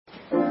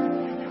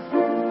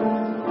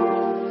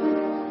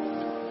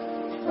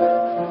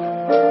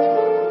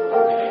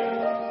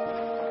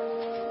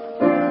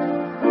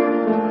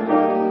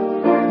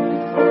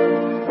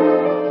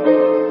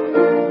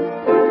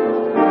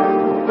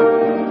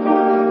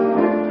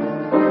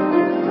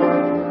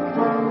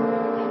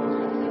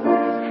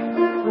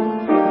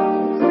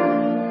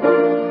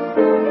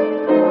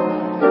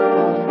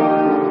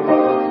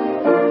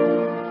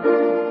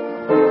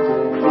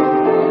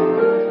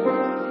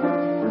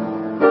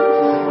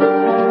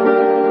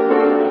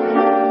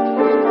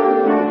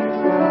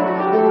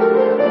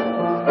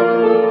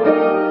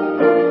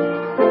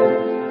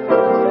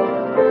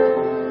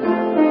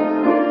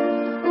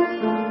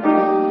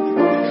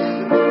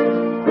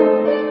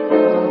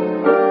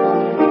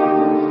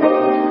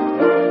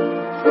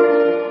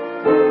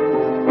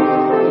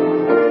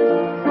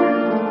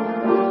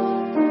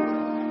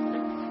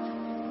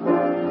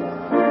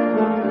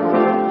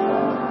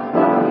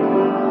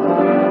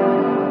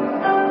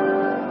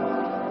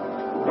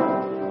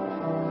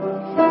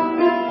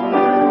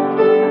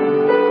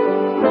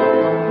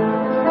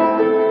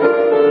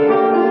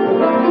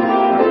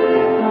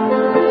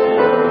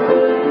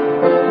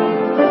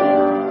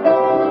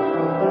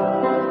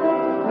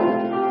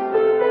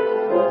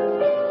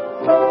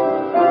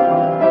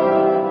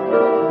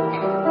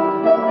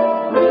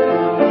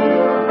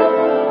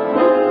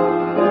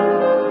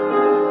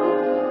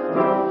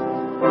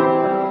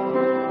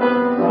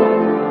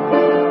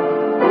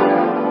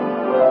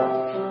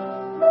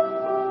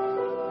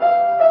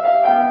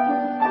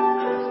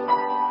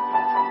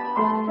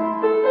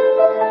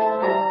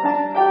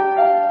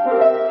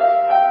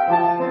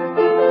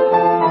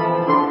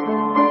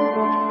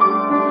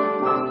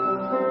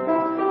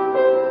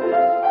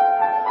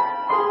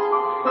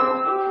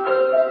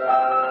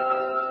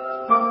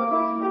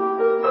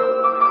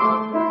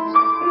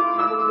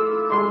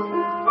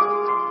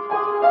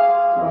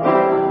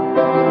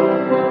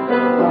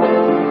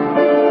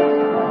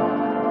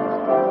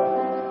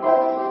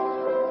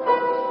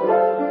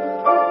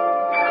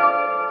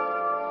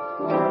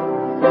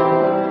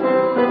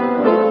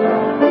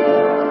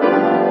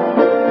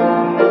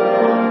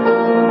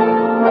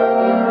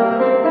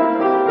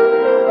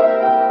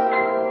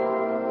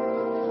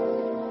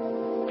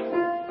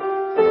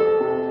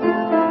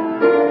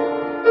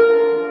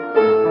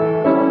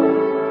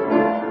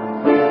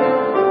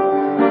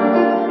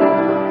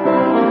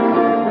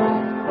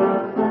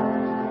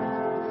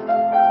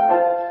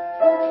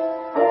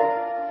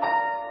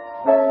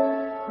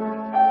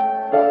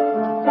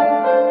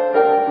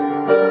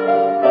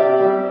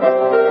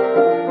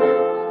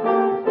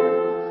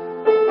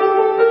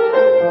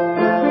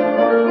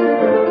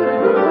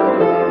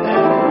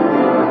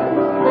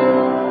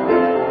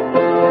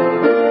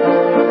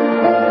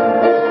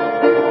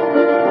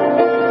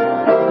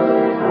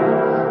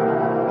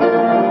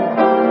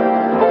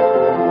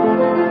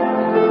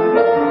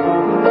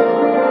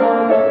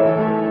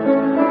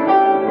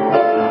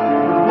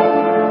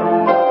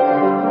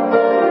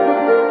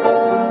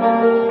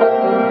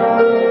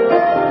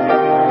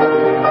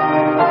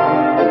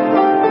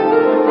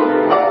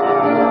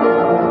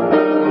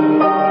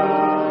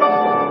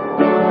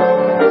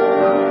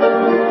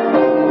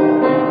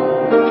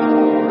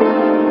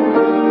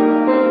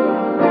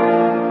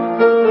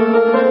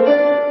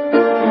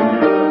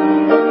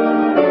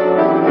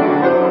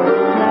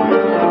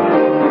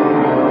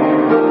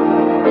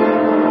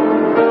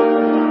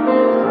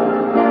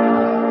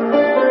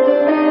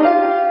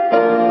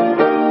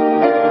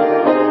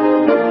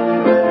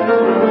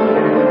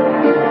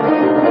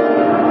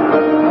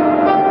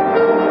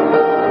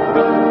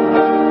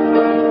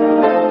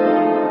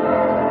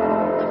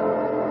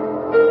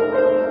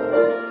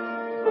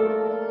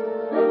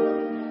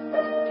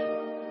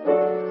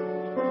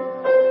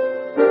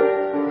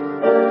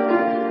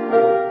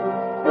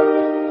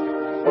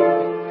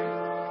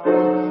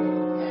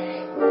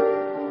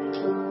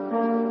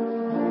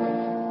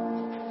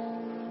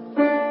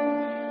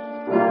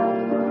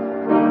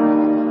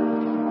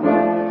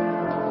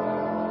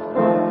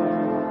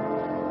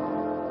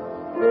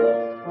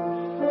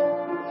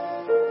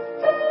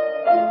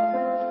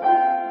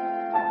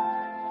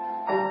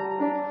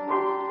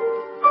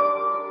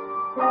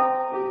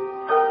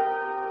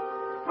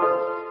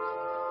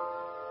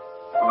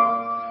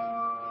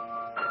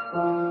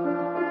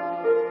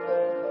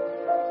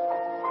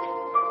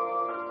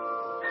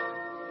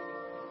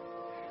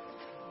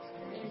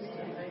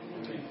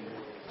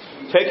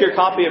Take your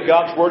copy of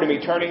God's Word and be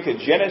turning to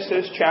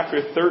Genesis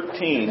chapter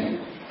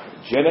 13.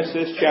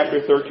 Genesis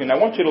chapter 13. I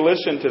want you to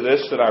listen to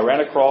this that I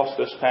ran across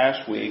this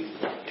past week.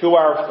 To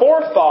our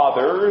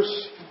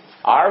forefathers,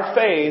 our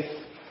faith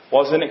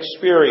was an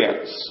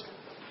experience.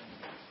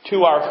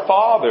 To our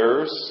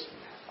fathers,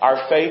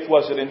 our faith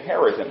was an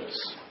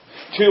inheritance.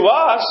 To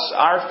us,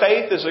 our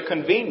faith is a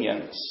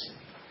convenience.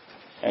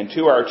 And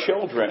to our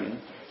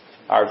children,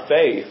 our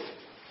faith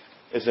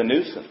is a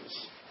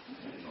nuisance.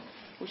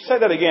 We'll say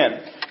that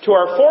again. To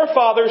our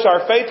forefathers,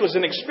 our faith was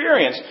an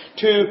experience.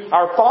 To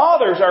our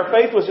fathers, our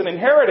faith was an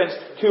inheritance.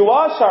 To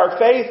us, our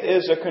faith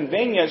is a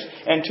convenience.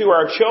 And to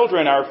our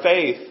children, our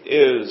faith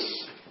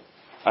is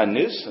a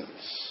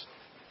nuisance.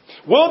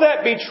 Will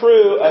that be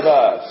true of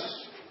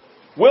us?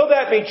 Will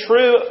that be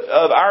true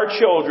of our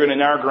children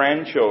and our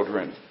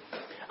grandchildren?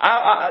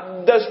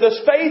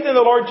 Does faith in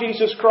the Lord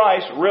Jesus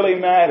Christ really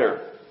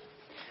matter?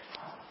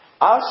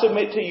 I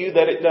submit to you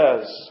that it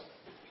does.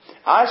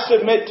 I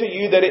submit to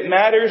you that it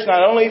matters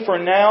not only for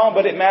now,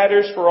 but it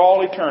matters for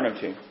all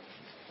eternity.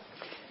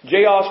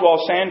 J.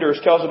 Oswald Sanders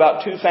tells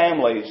about two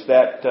families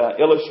that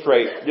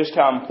illustrate just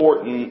how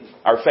important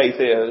our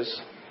faith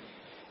is.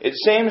 It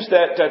seems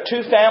that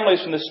two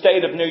families from the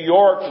state of New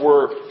York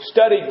were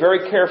studied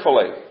very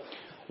carefully.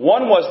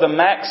 One was the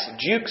Max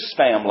Jukes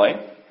family,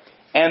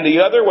 and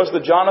the other was the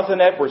Jonathan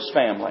Edwards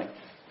family.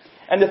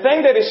 And the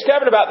thing they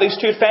discovered about these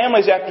two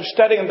families after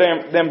studying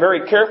them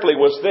very carefully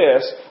was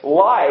this: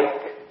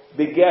 like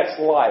begets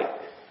like.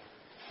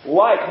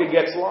 Like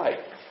begets like.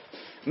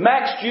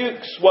 Max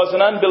Jukes was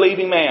an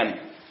unbelieving man,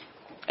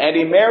 and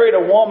he married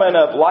a woman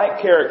of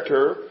like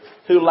character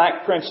who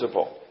lacked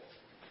principle.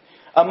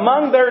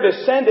 Among their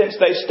descendants,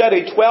 they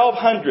studied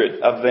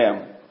 1,200 of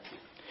them.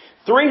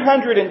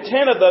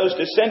 310 of those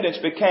descendants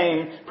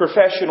became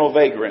professional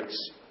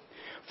vagrants.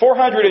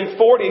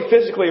 440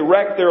 physically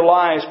wrecked their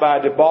lives by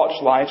a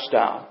debauched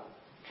lifestyle.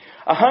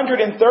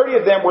 130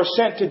 of them were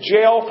sent to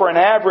jail for an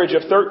average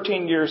of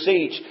 13 years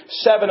each,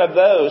 7 of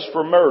those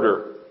for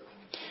murder.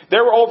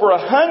 There were over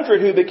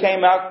 100 who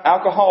became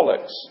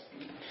alcoholics.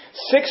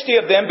 60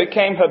 of them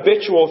became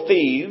habitual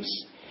thieves,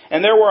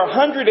 and there were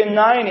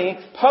 190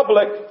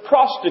 public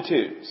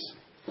prostitutes.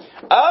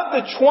 Of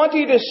the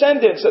 20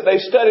 descendants that they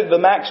studied, the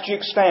Max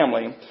Jukes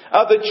family,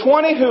 of the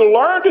 20 who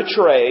learned a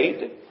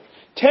trade,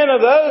 10 of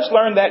those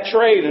learned that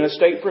trade in a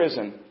state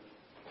prison.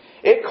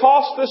 It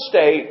cost the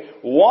state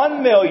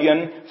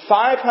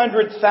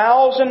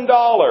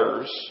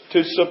 $1,500,000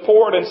 to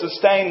support and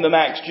sustain the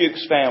Max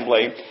Jukes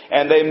family,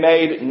 and they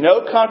made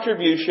no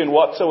contribution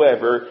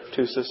whatsoever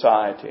to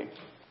society.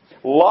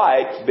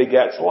 Like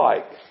begets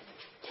like.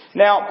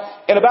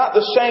 Now, in about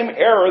the same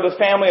era, the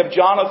family of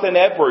Jonathan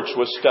Edwards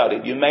was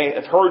studied. You may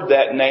have heard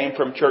that name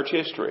from church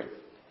history.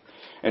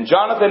 And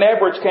Jonathan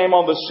Edwards came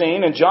on the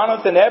scene, and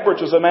Jonathan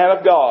Edwards was a man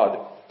of God.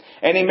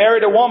 And he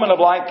married a woman of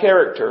like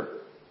character.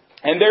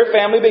 And their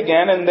family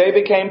began, and they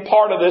became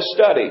part of this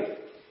study.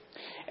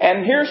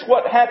 And here's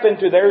what happened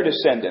to their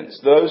descendants,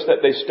 those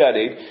that they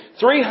studied.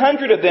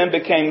 300 of them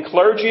became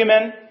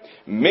clergymen,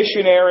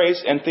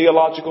 missionaries, and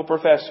theological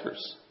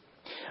professors.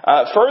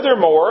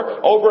 Furthermore,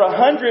 over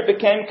 100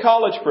 became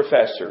college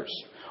professors.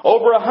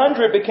 Over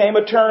 100 became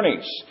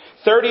attorneys.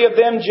 30 of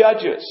them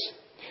judges.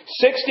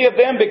 60 of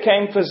their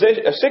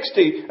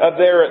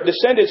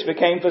descendants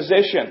became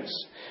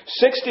physicians.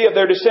 60 of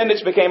their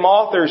descendants became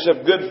authors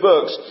of good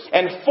books.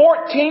 And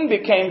 14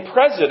 became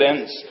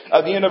presidents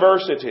of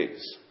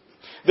universities.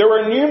 There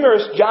were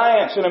numerous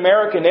giants in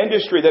American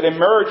industry that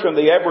emerged from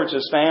the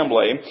Edwards'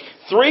 family.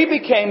 3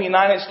 became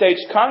United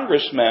States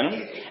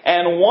congressmen,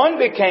 and 1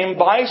 became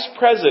vice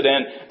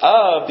president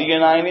of the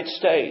United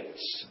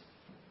States.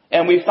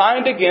 And we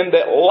find again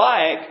that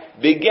like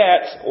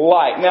begets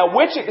like. Now,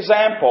 which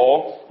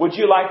example would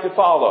you like to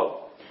follow?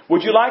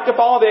 Would you like to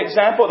follow the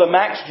example of the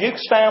Max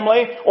Jukes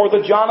family or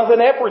the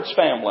Jonathan Edwards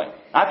family?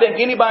 I think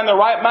anybody in their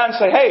right mind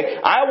say, hey,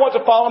 I want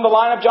to follow in the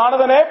line of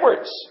Jonathan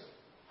Edwards.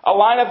 A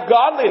line of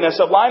godliness,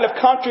 a line of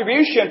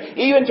contribution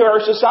even to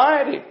our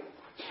society.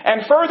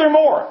 And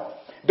furthermore,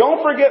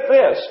 don't forget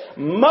this.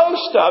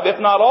 Most of, if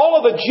not all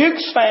of the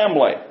Jukes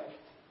family,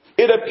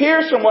 it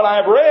appears from what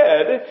I've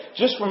read,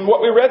 just from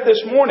what we read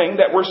this morning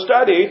that were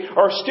studied,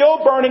 are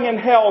still burning in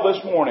hell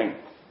this morning.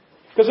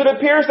 Because it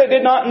appears they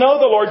did not know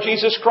the Lord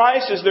Jesus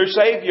Christ as their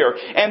Savior.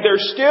 And they're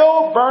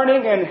still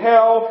burning in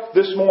hell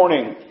this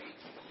morning.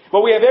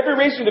 But we have every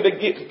reason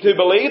to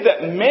believe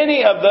that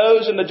many of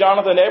those in the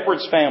Jonathan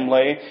Edwards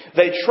family,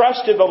 they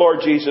trusted the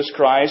Lord Jesus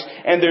Christ,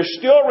 and they're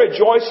still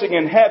rejoicing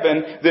in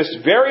heaven this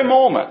very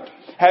moment,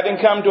 having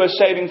come to a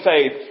saving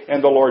faith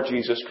in the Lord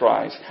Jesus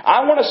Christ.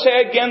 I want to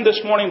say again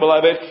this morning,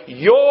 beloved,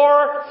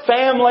 your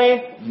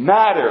family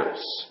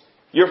matters.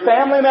 Your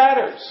family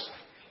matters.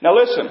 Now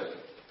listen,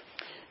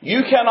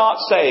 you cannot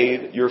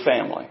save your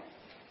family.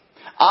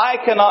 I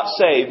cannot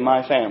save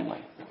my family.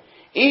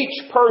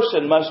 Each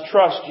person must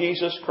trust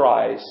Jesus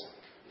Christ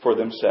for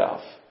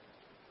themselves.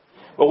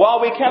 But while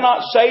we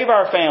cannot save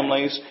our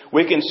families,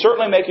 we can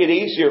certainly make it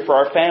easier for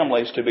our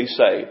families to be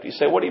saved. You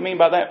say, what do you mean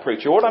by that,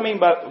 preacher? What I mean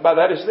by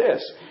that is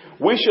this.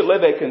 We should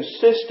live a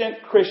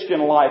consistent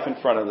Christian life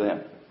in front of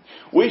them.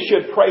 We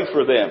should pray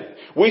for them.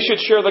 We should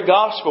share the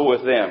gospel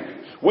with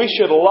them. We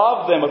should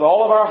love them with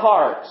all of our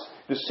hearts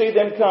to see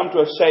them come to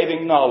a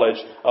saving knowledge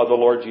of the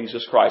Lord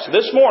Jesus Christ. So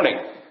this morning,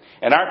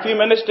 in our few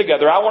minutes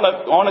together, I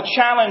want to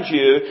challenge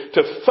you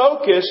to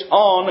focus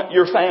on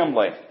your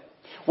family.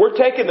 We're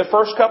taking the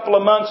first couple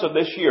of months of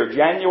this year,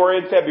 January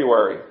and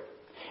February,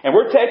 and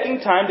we're taking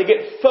time to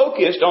get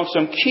focused on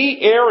some key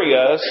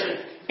areas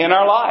in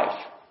our life.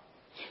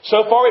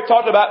 So far we've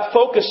talked about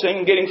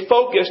focusing, getting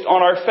focused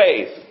on our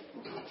faith.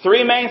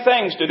 3 main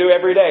things to do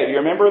every day. Do you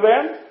remember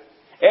them?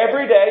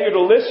 Every day you're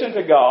to listen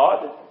to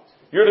God,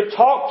 you're to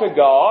talk to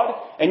God,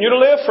 and you're to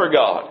live for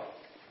God.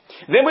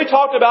 Then we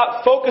talked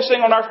about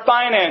focusing on our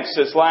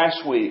finances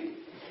last week.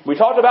 We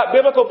talked about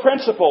biblical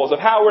principles of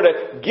how we're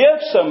to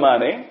give some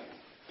money,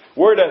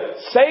 we're to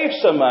save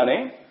some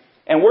money,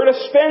 and we're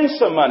to spend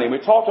some money. We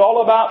talked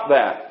all about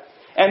that.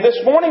 And this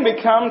morning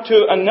we come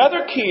to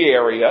another key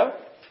area,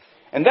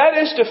 and that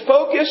is to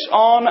focus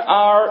on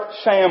our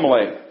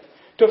family.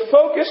 To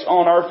focus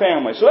on our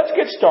family. So let's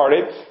get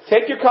started.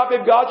 Take your copy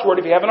of God's Word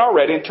if you haven't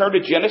already and turn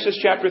to Genesis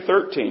chapter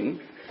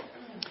 13,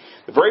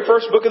 the very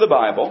first book of the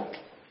Bible.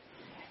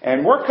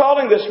 And we're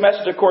calling this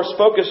message, of course,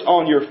 Focus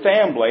on Your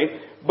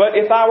Family. But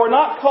if I were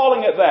not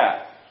calling it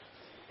that,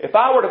 if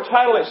I were to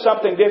title it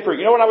something different,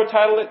 you know what I would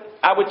title it?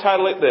 I would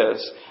title it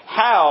this: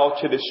 How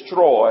to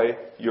Destroy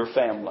Your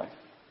Family.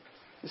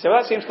 You say, well,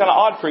 that seems kind of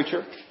odd,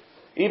 preacher.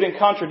 Even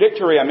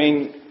contradictory. I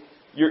mean,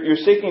 you're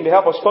seeking to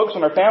help us focus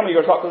on our family.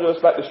 You're talking to us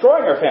about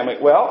destroying our family.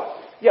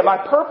 Well, yeah,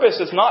 my purpose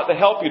is not to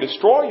help you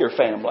destroy your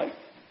family.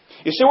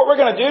 You see, what we're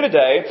going to do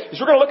today is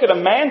we're going to look at a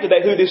man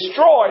today who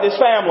destroyed his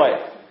family.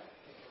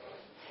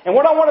 And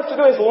what I want us to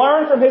do is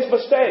learn from his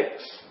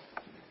mistakes.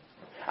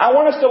 I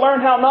want us to learn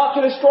how not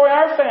to destroy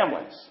our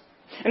families.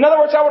 In other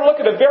words, I would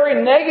look at a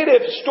very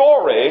negative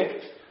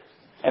story,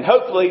 and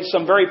hopefully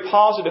some very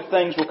positive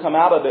things will come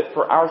out of it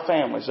for our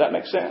families. Does that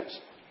make sense?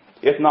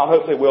 If not,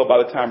 hopefully it will by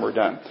the time we're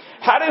done.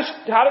 How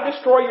to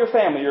destroy your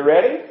family. You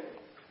ready?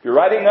 If you're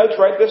writing notes,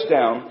 write this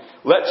down.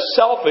 Let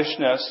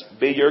selfishness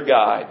be your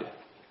guide.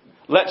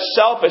 Let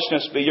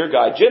selfishness be your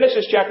guide.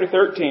 Genesis chapter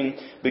 13,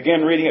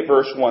 begin reading at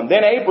verse 1.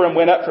 Then Abram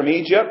went up from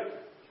Egypt,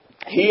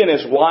 he and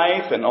his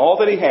wife and all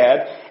that he had,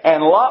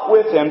 and Lot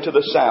with him to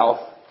the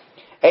south.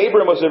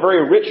 Abram was a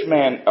very rich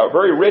man,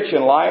 very rich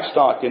in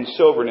livestock, in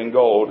silver and in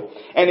gold.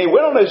 And he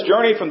went on his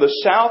journey from the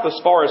south as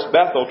far as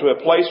Bethel, to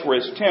a place where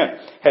his tent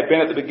had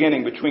been at the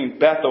beginning, between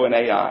Bethel and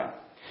Ai,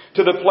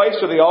 to the place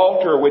of the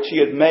altar which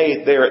he had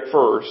made there at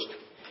first.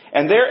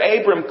 And there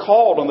Abram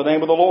called on the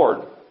name of the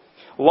Lord.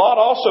 Lot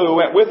also, who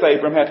went with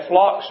Abram, had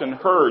flocks and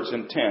herds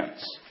and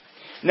tents.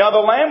 Now the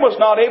land was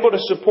not able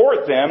to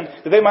support them,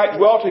 that they might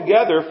dwell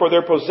together, for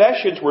their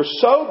possessions were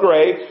so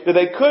great that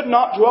they could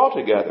not dwell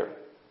together.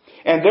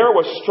 And there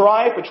was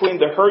strife between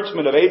the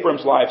herdsmen of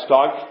Abram's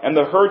livestock and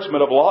the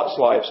herdsmen of Lot's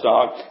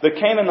livestock. The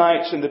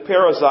Canaanites and the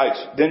Perizzites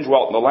then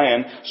dwelt in the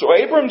land. So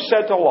Abram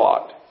said to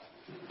Lot,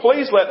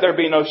 please let there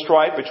be no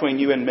strife between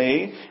you and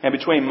me, and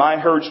between my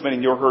herdsmen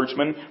and your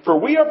herdsmen, for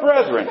we are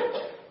brethren.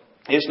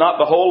 Is not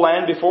the whole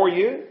land before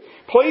you?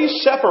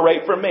 Please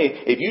separate from me.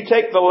 If you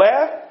take the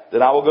left,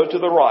 then I will go to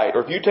the right.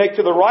 Or if you take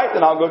to the right,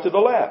 then I'll go to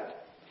the left.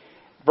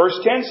 Verse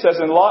 10 says,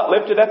 and Lot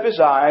lifted up his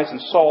eyes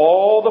and saw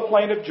all the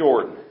plain of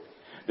Jordan,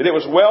 that it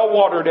was well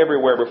watered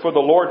everywhere, before the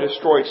Lord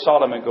destroyed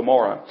Sodom and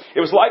Gomorrah. It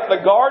was like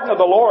the garden of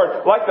the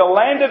Lord, like the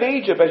land of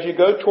Egypt as you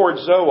go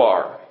towards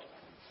Zoar.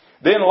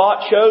 Then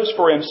Lot chose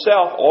for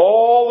himself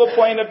all the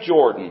plain of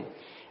Jordan,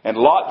 and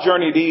Lot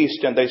journeyed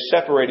east, and they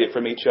separated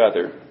from each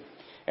other.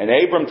 And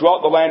Abram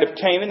dwelt in the land of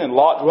Canaan, and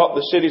Lot dwelt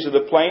in the cities of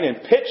the plain,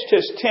 and pitched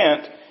his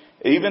tent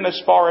even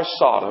as far as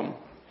Sodom.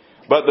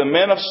 But the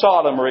men of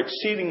Sodom were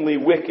exceedingly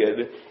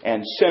wicked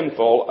and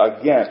sinful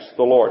against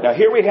the Lord. Now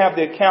here we have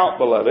the account,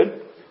 beloved,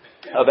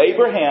 of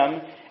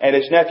Abraham and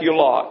his nephew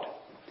Lot.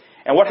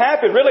 And what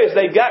happened really is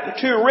they'd gotten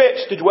too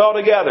rich to dwell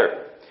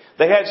together.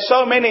 They had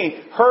so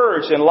many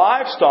herds and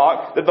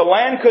livestock that the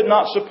land could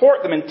not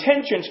support them, and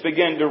tensions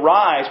began to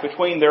rise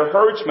between their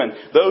herdsmen,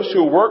 those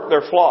who worked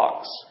their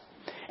flocks.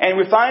 And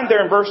we find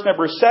there in verse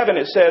number 7,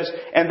 it says,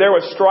 and there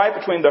was strife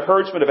between the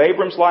herdsmen of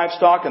Abram's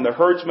livestock and the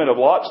herdsmen of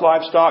Lot's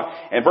livestock.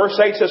 And verse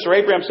 8 says, for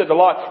Abraham said to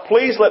Lot,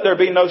 please let there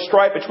be no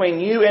strife between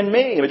you and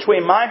me, and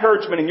between my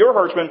herdsmen and your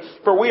herdsmen,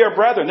 for we are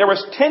brethren. There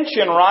was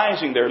tension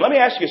rising there. Let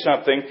me ask you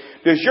something.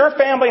 Does your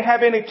family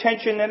have any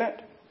tension in it?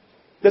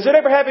 Does it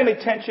ever have any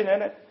tension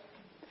in it?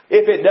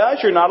 If it does,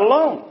 you're not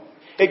alone.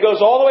 It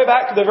goes all the way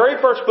back to the very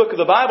first book of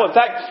the Bible. In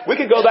fact, we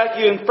could go back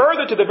even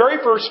further to the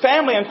very first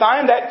family and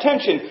find that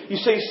tension. You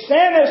see,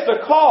 sin is the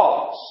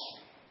cause,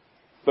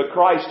 but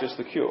Christ is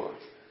the cure.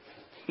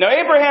 Now,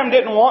 Abraham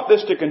didn't want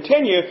this to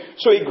continue,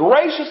 so he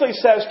graciously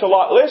says to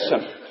Lot,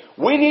 listen,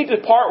 we need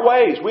to part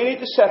ways. We need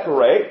to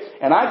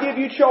separate, and I give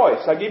you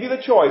choice. I give you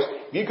the choice.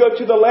 If you go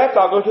to the left,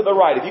 I'll go to the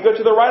right. If you go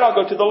to the right,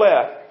 I'll go to the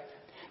left.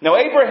 Now,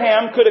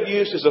 Abraham could have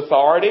used his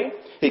authority.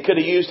 He could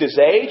have used his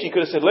age. He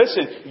could have said,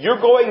 listen,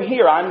 you're going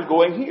here, I'm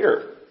going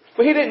here.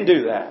 But he didn't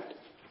do that.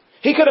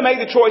 He could have made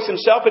the choice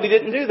himself, but he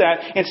didn't do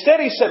that. Instead,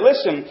 he said,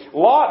 listen,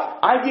 Lot,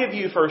 I give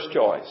you first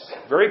choice.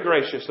 Very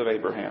gracious of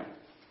Abraham.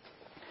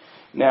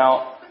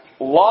 Now,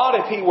 Lot,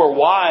 if he were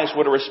wise,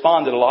 would have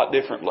responded a lot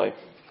differently.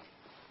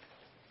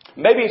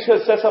 Maybe he could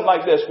have said something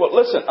like this. Well,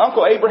 listen,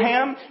 Uncle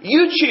Abraham,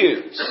 you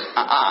choose.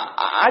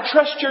 I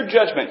trust your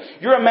judgment.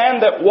 You're a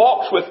man that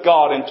walks with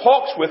God and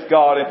talks with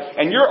God,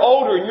 and you're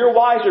older and you're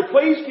wiser.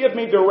 Please give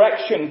me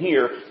direction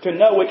here to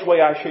know which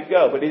way I should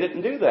go. But he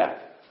didn't do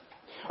that.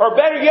 Or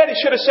better yet, he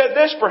should have said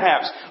this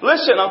perhaps.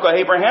 Listen, Uncle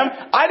Abraham,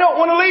 I don't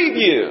want to leave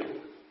you.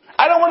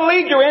 I don't want to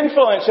leave your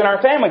influence in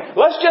our family.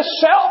 Let's just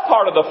sell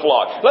part of the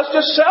flock. Let's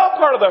just sell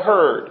part of the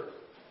herd.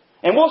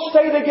 And we'll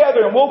stay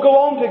together and we'll go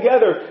on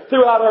together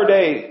throughout our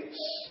days.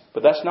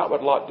 But that's not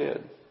what Lot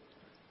did.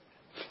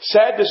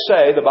 Sad to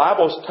say, the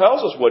Bible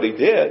tells us what he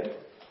did.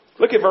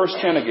 Look at verse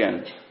 10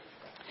 again.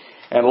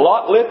 And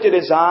Lot lifted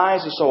his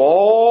eyes and saw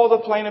all the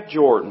plain of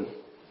Jordan,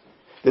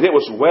 that it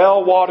was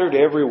well watered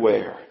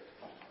everywhere.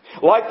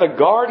 Like the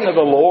garden of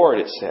the Lord,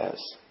 it says.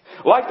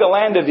 Like the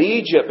land of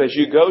Egypt as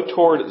you go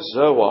toward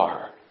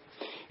Zoar.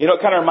 You know,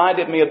 it kind of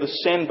reminded me of the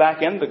sin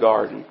back in the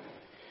garden.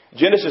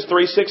 Genesis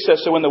 3:6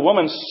 says, so when the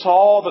woman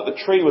saw that the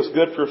tree was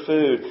good for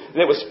food,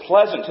 and it was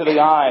pleasant to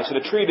the eyes, and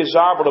a tree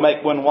desirable to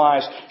make one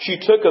wise, she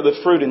took of the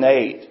fruit and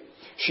ate.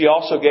 She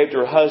also gave to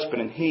her husband,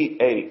 and he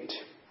ate.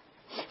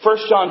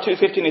 1 John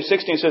 2:15 and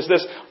 16 says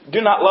this,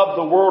 do not love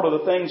the world or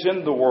the things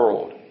in the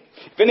world.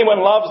 If anyone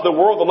loves the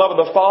world, the love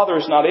of the Father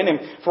is not in him.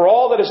 For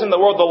all that is in the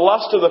world, the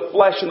lust of the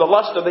flesh and the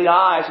lust of the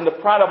eyes and the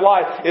pride of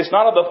life is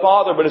not of the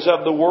Father, but is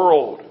of the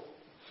world.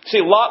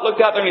 See, Lot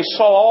looked out there and he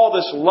saw all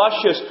this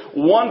luscious,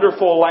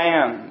 wonderful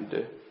land.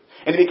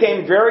 And he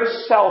became very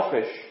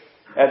selfish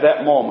at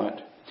that moment.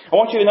 I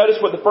want you to notice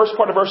what the first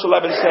part of verse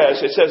 11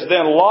 says. It says,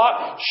 then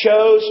Lot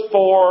chose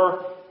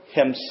for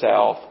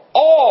himself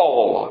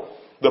all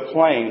the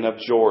plain of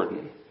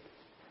Jordan.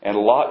 And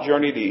Lot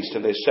journeyed east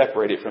and they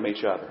separated from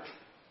each other.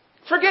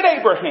 Forget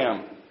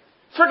Abraham.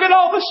 Forget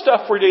all the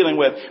stuff we're dealing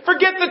with.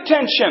 Forget the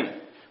tension.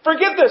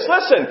 Forget this.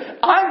 Listen,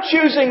 I'm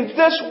choosing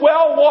this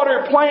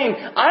well-watered plain.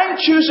 I'm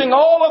choosing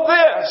all of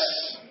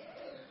this.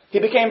 He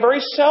became very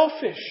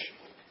selfish.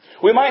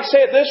 We might say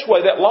it this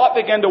way, that Lot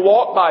began to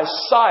walk by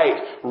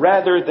sight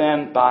rather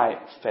than by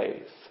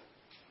faith.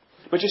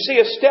 But you see,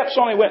 his steps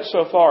only went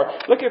so far.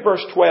 Look at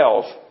verse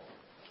 12.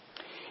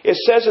 It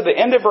says at the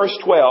end of verse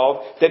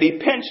 12 that he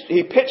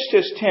pitched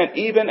his tent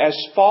even as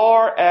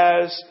far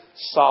as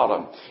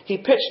Sodom. He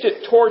pitched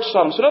it towards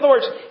Sodom. So in other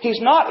words, he's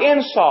not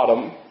in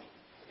Sodom.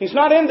 He's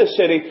not in the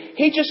city.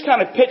 He just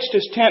kind of pitched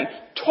his tent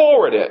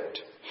toward it.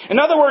 In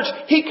other words,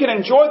 he can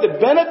enjoy the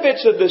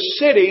benefits of the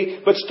city,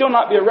 but still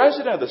not be a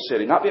resident of the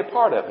city, not be a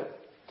part of it.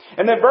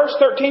 And then verse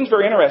 13 is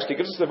very interesting. It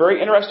gives us a very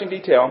interesting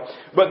detail.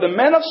 But the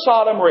men of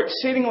Sodom were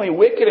exceedingly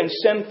wicked and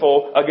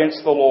sinful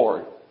against the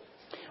Lord.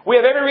 We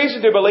have every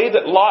reason to believe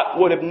that Lot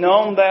would have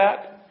known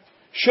that,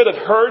 should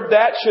have heard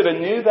that, should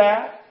have knew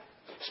that,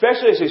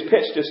 especially as he's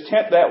pitched his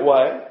tent that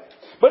way.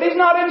 But he's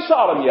not in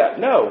Sodom yet.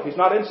 No, he's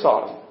not in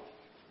Sodom.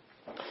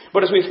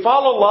 But as we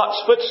follow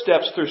Lot's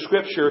footsteps through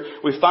Scripture,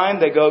 we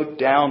find they go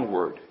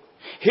downward.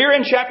 Here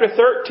in chapter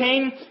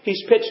 13,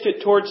 he's pitched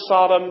it towards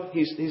Sodom.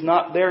 He's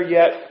not there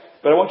yet.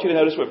 But I want you to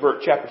notice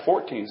what chapter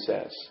 14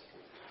 says.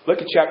 Look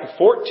at chapter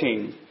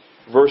 14,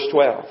 verse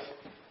 12.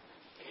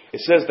 It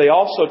says, they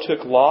also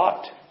took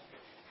Lot,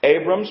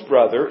 Abram's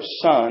brother,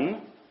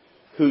 son,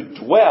 who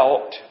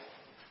dwelt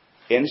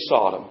in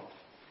Sodom,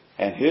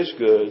 and his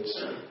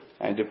goods,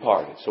 and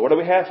departed. So what do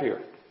we have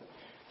here?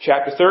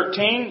 Chapter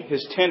 13,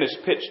 his tent is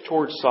pitched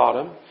towards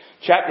Sodom.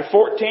 Chapter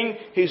 14,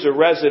 he's a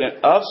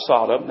resident of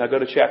Sodom. Now go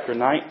to chapter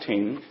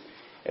 19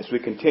 as we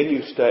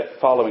continue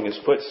following his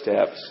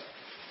footsteps.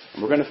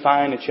 And we're going to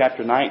find in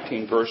chapter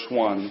 19, verse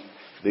 1,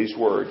 these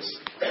words.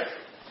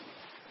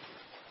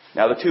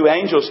 Now the two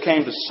angels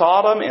came to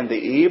Sodom in the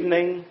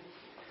evening,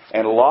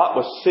 and Lot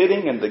was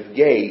sitting in the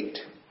gate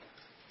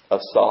of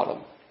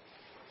Sodom.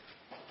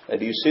 Now,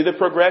 do you see the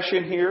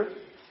progression here?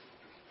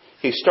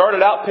 He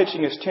started out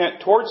pitching his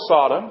tent towards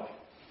Sodom.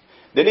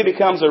 Then he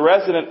becomes a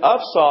resident of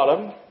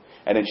Sodom.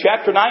 And in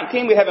chapter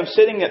 19, we have him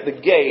sitting at the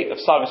gate of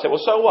Sodom. You say, well,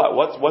 so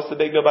what? What's the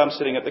big deal about him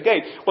sitting at the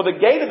gate? Well, the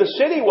gate of the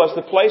city was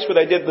the place where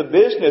they did the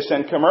business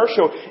and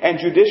commercial and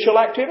judicial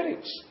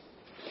activities.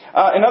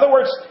 In other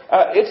words,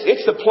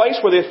 it's the place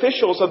where the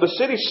officials of the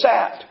city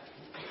sat.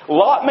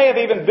 Lot may have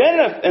even been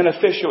an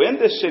official in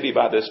this city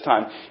by this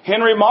time.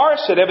 Henry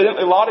Morris said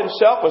evidently Lot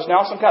himself was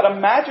now some kind of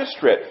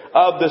magistrate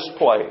of this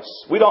place.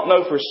 We don't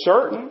know for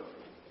certain,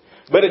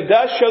 but it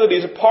does show that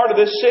he's a part of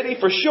this city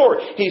for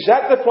sure. He's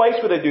at the place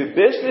where they do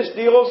business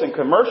deals and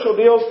commercial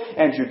deals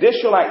and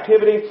judicial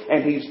activity,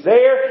 and he's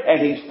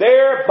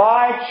there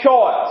by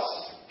choice.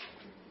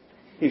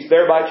 He's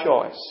there by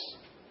choice.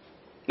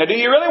 Now, do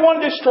you really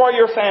want to destroy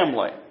your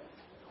family?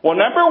 Well,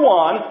 number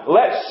one,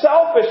 let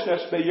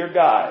selfishness be your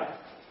guide.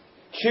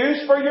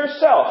 Choose for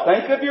yourself.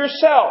 Think of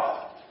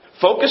yourself.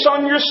 Focus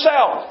on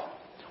yourself.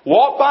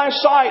 Walk by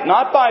sight,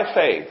 not by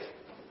faith.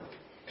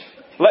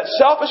 Let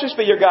selfishness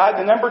be your guide.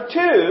 And number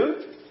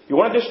two, You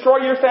want to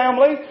destroy your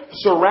family?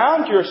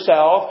 Surround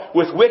yourself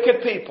with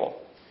wicked people.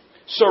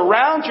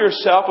 Surround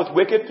yourself with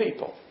wicked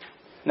people.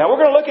 Now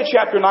we're going to look at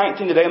chapter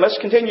 19 today, and let's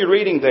continue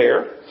reading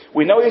there.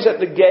 We know he's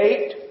at the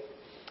gate,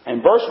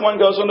 and verse 1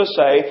 goes on to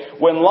say,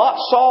 when Lot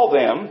saw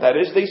them, that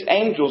is these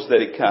angels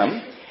that had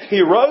come,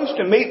 he rose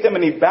to meet them,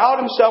 and he bowed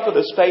himself with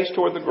his face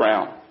toward the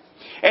ground.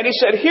 And he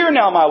said, Hear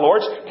now, my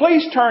lords,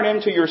 please turn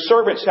into your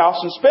servant's house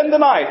and spend the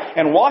night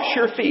and wash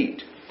your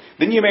feet.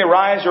 Then you may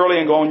rise early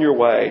and go on your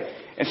way.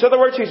 And so in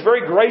other words, he's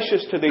very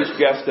gracious to these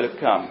guests that have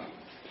come.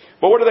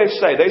 But what do they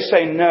say? They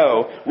say,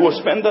 no, we'll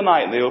spend the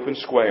night in the open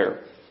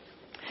square.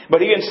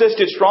 But he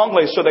insisted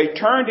strongly, so they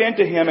turned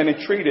into him and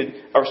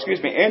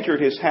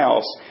entered his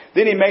house.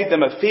 Then he made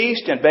them a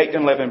feast and baked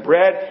unleavened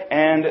bread,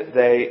 and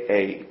they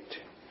ate.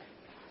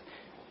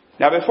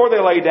 Now before they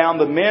lay down,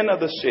 the men of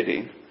the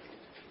city,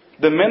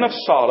 the men of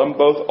Sodom,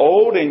 both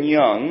old and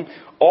young,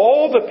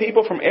 all the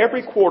people from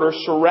every quarter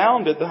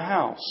surrounded the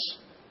house.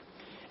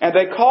 And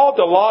they called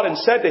to Lot and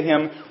said to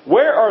him,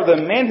 Where are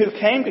the men who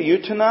came to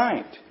you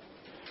tonight?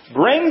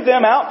 Bring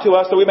them out to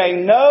us that we may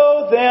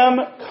know them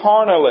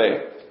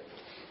carnally.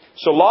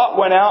 So Lot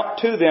went out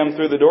to them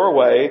through the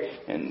doorway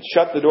and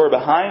shut the door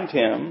behind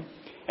him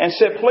and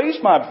said, Please,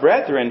 my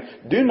brethren,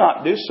 do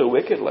not do so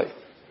wickedly.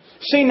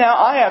 See now,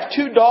 I have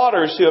 2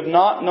 daughters who have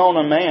not known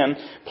a man.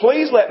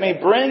 Please let me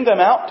bring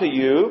them out to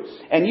you,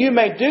 and you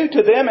may do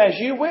to them as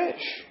you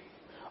wish.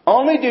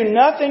 Only do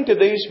nothing to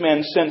these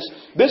men, since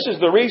this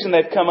is the reason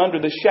they've come under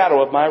the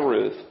shadow of my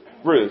roof.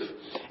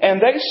 And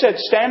they said,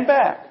 Stand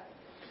back.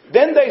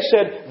 Then they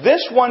said,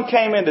 This one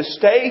came in to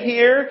stay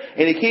here,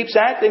 and he keeps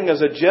acting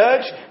as a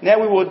judge.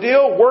 Now we will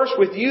deal worse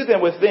with you than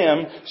with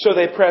them. So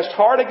they pressed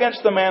hard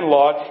against the man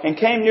Lot, and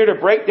came near to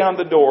break down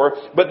the door.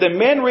 But the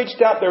men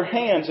reached out their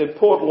hands and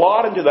pulled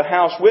Lot into the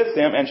house with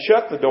them, and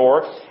shut the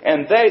door.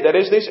 And they, that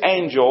is these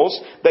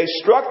angels, they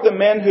struck the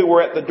men who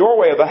were at the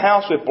doorway of the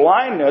house with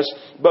blindness,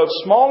 both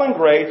small and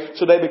great,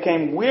 so they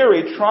became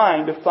weary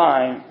trying to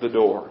find the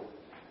door.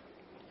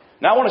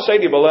 Now I want to say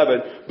to you,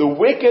 beloved, the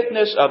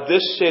wickedness of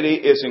this city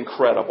is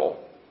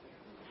incredible.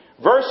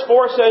 Verse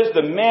 4 says,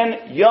 the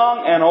men,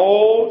 young and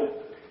old,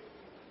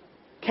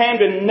 came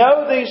to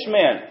know these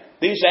men.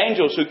 These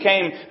angels who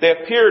came, they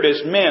appeared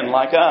as men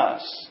like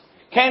us.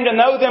 Came to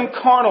know them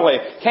carnally.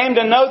 Came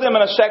to know them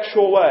in a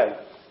sexual way.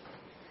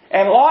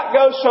 And Lot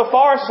goes so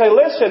far as to say,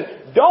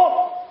 listen,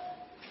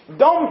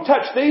 don't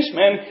touch these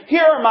men.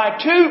 Here are my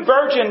 2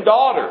 virgin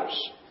daughters.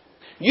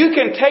 You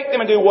can take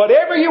them and do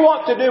whatever you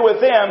want to do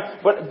with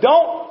them, but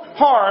don't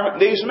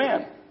harm these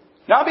men.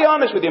 Now, I'll be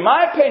honest with you. In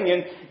my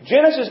opinion,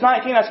 Genesis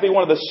 19 has to be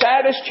one of the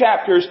saddest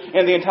chapters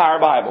in the entire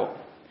Bible.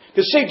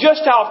 To see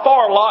just how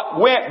far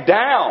Lot went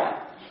down.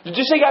 Did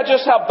you see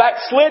just how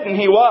backslidden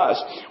he was?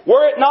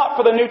 Were it not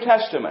for the New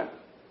Testament.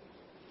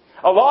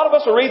 A lot of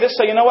us will read this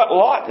and say, you know what?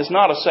 Lot is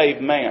not a saved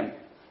man.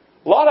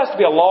 Lot has to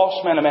be a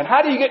lost man.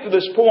 How do you get to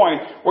this point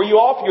where you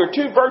offer your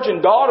 2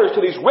 virgin daughters to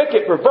these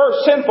wicked,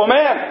 perverse, sinful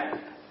men?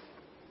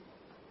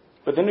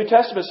 But the New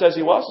Testament says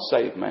he was a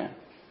saved man.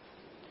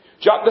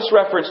 Jot this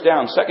reference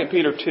down, 2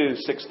 Peter 2,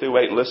 6 through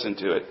 8. Listen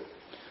to it.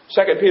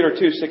 2 Peter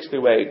 2, 6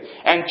 through 8.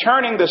 And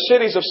turning the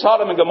cities of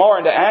Sodom and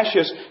Gomorrah into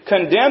ashes,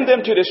 condemned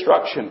them to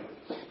destruction,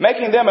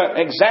 making them an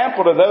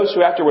example to those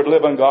who afterward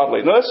live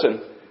ungodly. Now listen,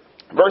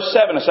 verse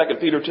 7 of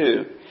 2 Peter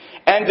 2.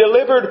 And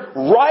delivered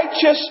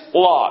righteous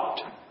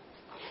Lot,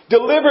 who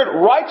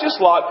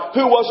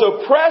was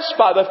oppressed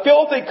by the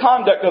filthy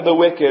conduct of the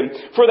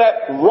wicked. For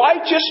that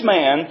righteous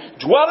man,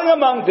 dwelling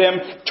among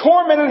them,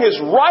 tormented his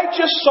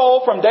righteous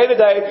soul from day to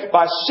day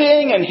by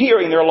seeing and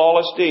hearing their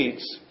lawless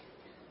deeds.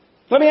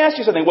 Let me ask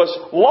you something. Was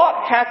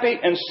Lot happy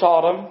in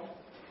Sodom?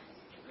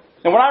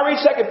 And when I read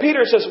 2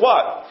 Peter, it says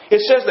what?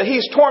 It says that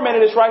he's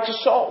tormented his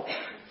righteous soul.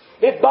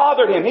 It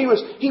bothered him. He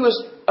was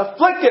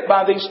afflicted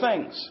by these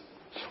things.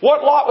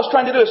 What Lot was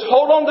trying to do is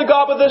hold on to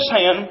God with his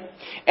hand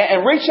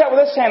and reach out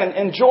with his hand and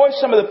enjoy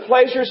some of the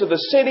pleasures of the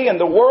city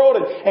and the world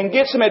and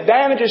get some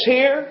advantages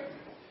here.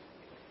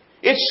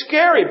 It's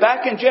scary.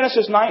 Back in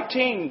Genesis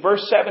 19,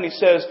 verse 7, he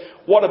says,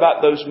 what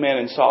about those men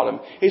in Sodom?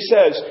 He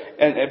says,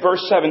 in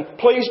verse 7,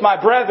 Please, my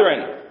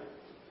brethren,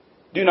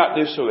 do not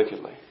do so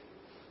wickedly.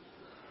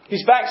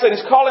 He's backsliding.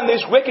 He's calling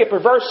these wicked,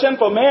 perverse,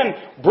 sinful men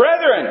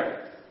brethren.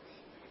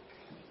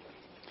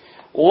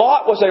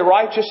 Lot was a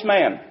righteous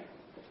man.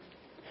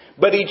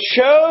 But he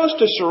chose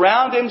to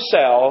surround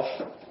himself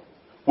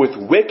with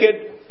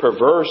wicked,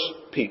 perverse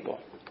people.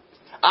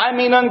 I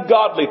mean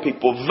ungodly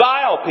people,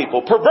 vile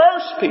people,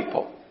 perverse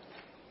people.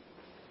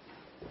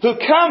 Who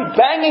come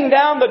banging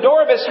down the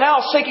door of his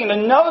house seeking to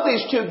know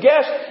these 2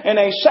 guests in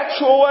a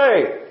sexual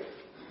way.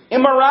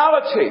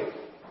 Immorality.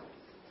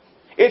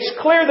 It's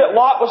clear that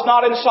Lot was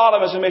not in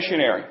Sodom as a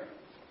missionary.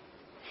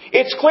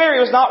 It's clear he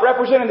was not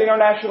representing the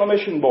International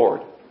Mission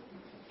Board.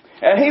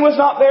 And he was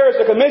not there as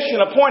a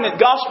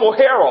commission-appointed gospel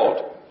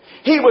herald.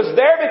 He was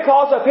there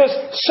because of his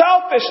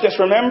selfishness,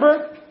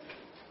 remember?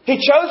 He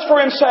chose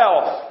for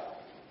himself.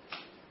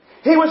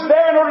 He was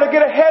there in order to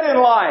get ahead in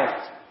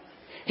life.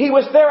 He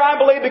was there, I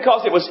believe,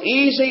 because it was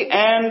easy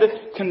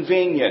and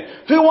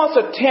convenient. Who wants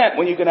a tent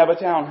when you can have a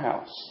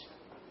townhouse?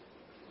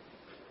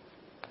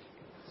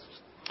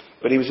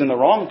 But he was in the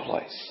wrong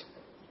place.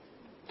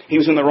 He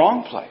was in the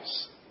wrong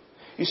place.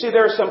 You see,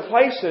 there are some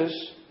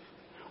places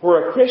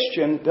where a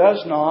Christian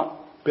does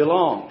not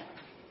belong.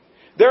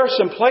 There are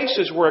some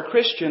places where a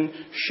Christian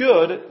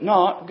should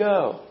not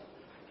go.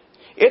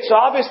 It's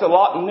obvious that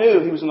Lot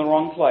knew he was in the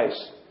wrong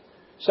place.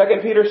 2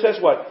 Peter says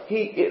what?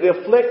 It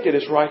afflicted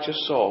his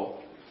righteous soul.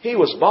 He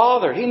was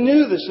bothered. He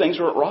knew these things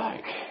weren't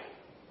right.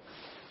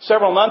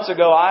 Several months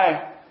ago,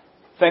 I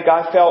think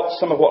I felt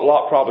some of what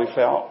Lot probably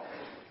felt.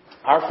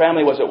 Our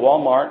family was at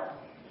Walmart.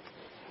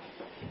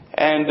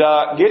 And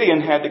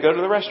Gideon had to go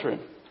to the restroom.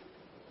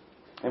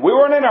 And we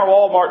weren't in our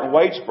Walmart in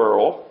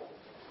Waitsboro.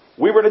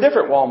 We were at a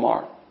different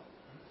Walmart.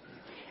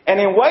 And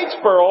in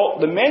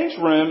Waitsboro, the men's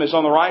room is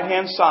on the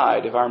right-hand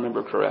side, if I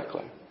remember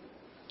correctly.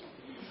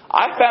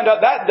 I found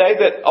out that day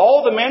that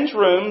all the men's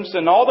rooms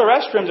and all the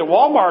restrooms at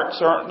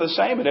Walmart aren't the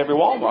same at every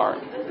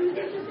Walmart.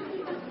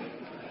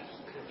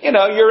 You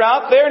know, you're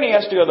out there and he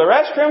has to go to the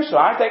restroom, so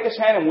I take his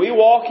hand and we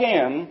walk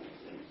in.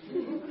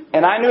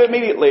 And I knew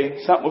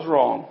immediately something was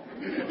wrong.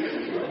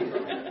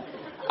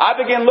 I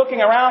began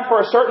looking around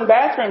for a certain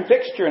bathroom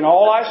fixture, and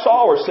all I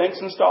saw were sinks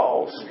and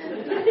stalls.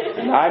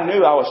 And I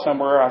knew I was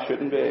somewhere I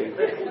shouldn't be.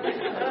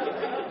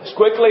 As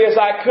quickly as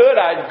I could,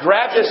 I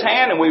grabbed his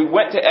hand and we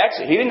went to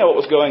exit. He didn't know what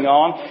was going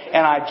on,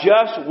 and I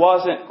just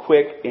wasn't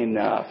quick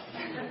enough.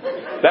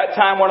 That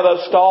time one of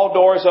those stall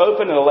doors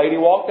opened and a lady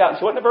walked out, and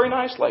she wasn't a very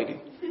nice lady.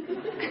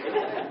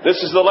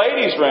 This is the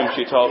ladies' room,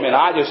 she told me, and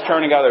I just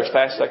turned and got there as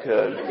fast as I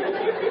could.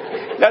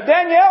 Now,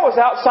 Danielle was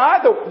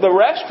outside the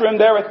restroom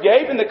there with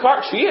Gabe in the car.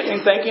 She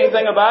didn't think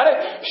anything about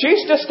it.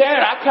 She's just standing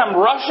there. I come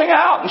rushing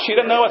out, and she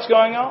didn't know what's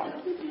going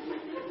on.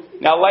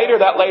 Now, later,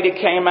 that lady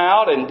came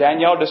out, and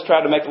Danielle just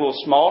tried to make a little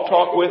small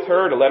talk with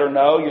her to let her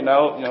know, you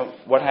know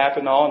what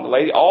happened. All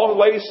the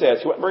lady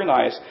said, she wasn't very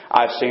nice.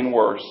 I've seen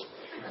worse.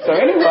 So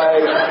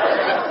anyway,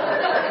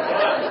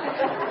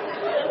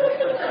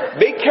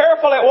 be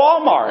careful at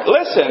Walmart.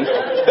 Listen,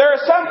 there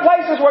are some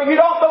places where you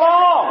don't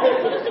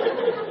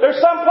belong.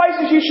 There's some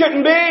places you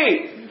shouldn't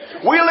be.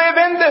 We live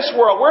in this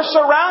world. We're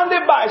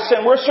surrounded by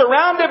sin. We're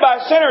surrounded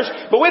by sinners.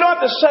 But we don't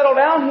have to settle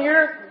down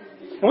here.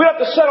 We don't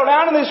have to settle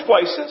down in these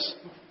places.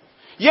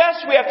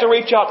 Yes, we have to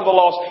reach out to the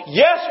lost.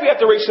 Yes, we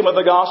have to reach them with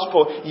the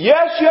gospel.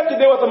 Yes, you have to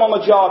deal with them on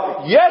the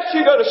job. Yes,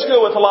 you go to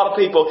school with a lot of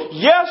people.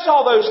 Yes,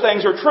 all those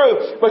things are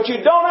true. But you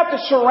don't have to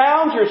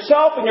surround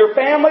yourself and your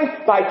family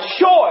by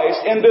choice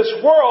in this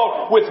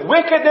world with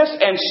wickedness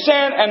and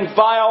sin and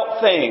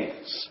vile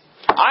things.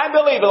 I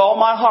believe with all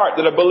my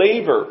heart that a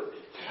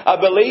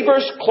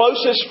believer's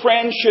closest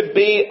friend should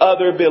be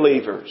other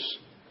believers.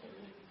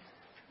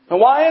 And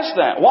why is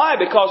that? Why?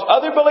 Because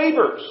other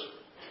believers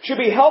should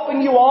be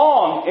helping you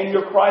on in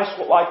your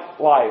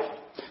Christ-like life.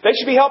 They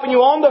should be helping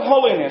you on to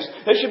holiness.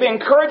 They should be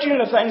encouraging you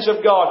in the things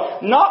of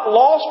God. Not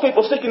lost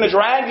people seeking to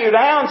drag you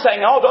down saying,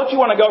 oh, don't you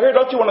want to go here?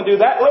 Don't you want to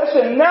do that?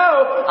 Listen, no,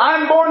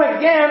 I'm born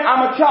again.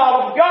 I'm a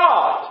child of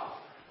God.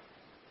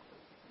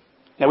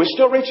 Now, we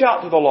still reach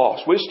out to the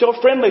lost. We're still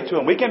friendly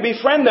to them. We can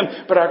befriend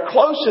them. But our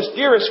closest,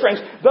 dearest friends,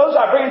 those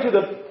I bring to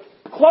the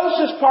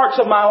closest parts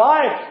of my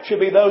life,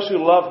 should be those who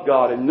love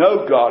God and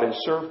know God and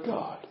serve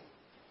God.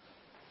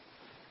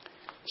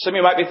 Some of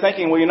you might be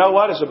thinking, well, you know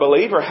what? As a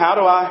believer, how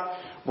do I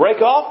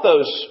break off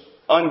those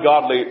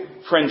ungodly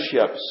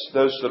friendships,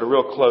 those that are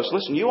real close?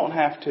 Listen, you won't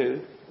have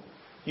to.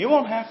 You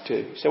won't have to.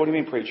 You say, what do you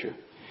mean, preacher?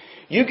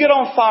 You get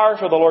on fire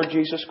for the Lord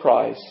Jesus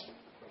Christ,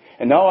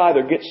 and they'll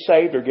either get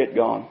saved or get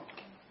gone.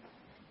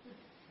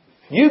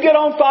 You get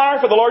on fire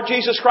for the Lord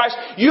Jesus Christ.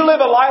 You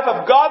live a life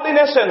of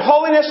godliness and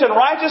holiness and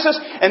righteousness,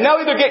 and they'll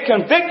either get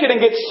convicted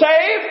and get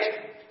saved,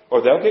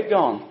 or they'll get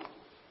gone.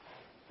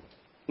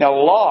 Now,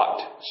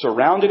 Lot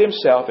surrounded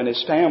himself and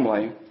his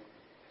family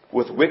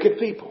with wicked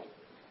people.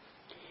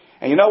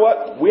 And you know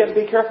what? We have to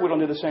be careful we don't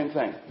do the same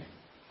thing.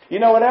 You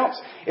know what else?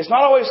 It's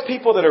not always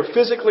people that are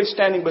physically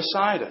standing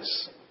beside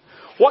us.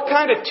 What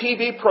kind of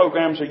TV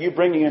programs are you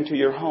bringing into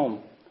your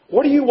home?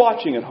 What are you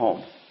watching at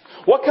home?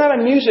 What kind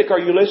of music are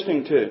you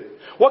listening to?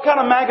 What kind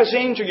of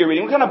magazines are you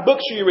reading? What kind of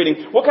books are you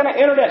reading? What kind of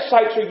internet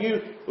sites are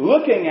you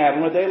looking at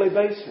on a daily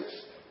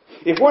basis?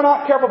 If we're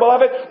not careful,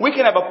 beloved, we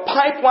can have a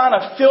pipeline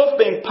of filth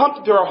being pumped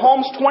into our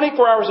homes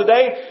 24 hours a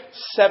day,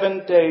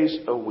 7 days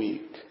a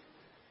week.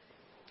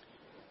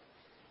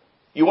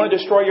 You want to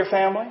destroy your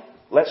family?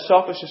 Let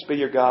selfishness be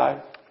your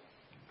guide.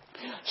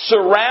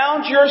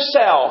 Surround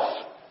yourself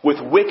with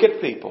wicked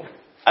people.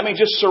 I mean,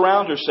 just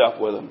surround yourself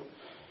with them.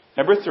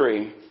 Number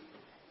 3,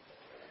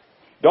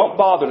 don't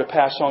bother to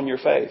pass on your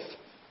faith.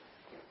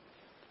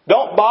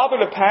 Don't bother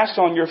to pass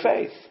on your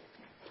faith.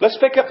 Let's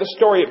pick up the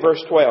story at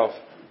verse 12.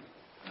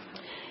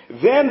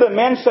 Then the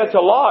men said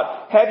to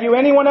Lot, have you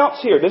anyone else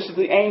here? This is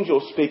the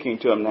angel speaking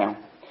to him now.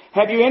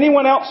 Have you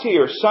anyone else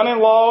here,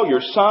 son-in-law,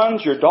 your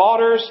sons, your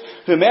daughters,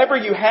 whomever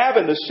you have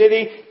in the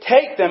city,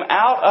 take them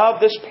out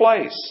of this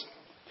place.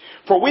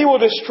 For we will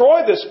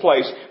destroy this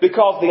place,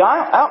 because the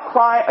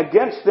outcry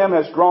against them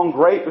has grown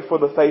great before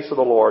the face of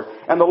the Lord,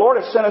 and the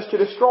Lord has sent us to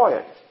destroy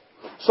it.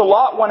 So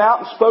Lot went out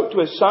and spoke to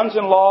his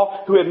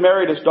sons-in-law who had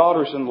married his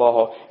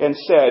daughters-in-law and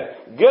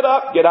said, "Get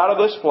up, get out of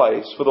this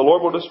place, for the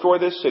Lord will destroy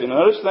this city." Now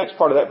notice the next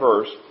part of that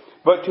verse.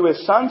 But to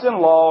his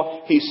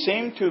sons-in-law he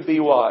seemed to be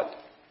what?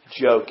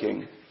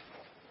 Joking.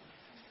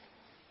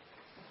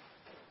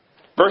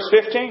 Verse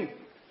 15.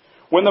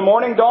 When the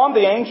morning dawned,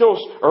 the angels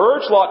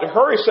urged Lot to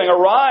hurry, saying,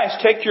 "Arise,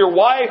 take your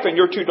wife and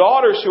your 2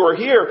 daughters who are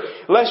here,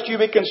 lest you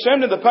be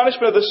consumed in the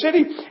punishment of the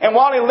city." And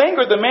while he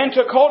lingered, the men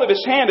took hold of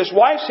his hand, his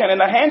wife's hand, and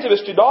the hands of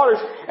his 2 daughters.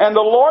 And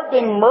the Lord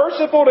being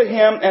merciful to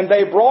him, and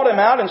they brought him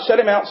out and set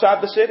him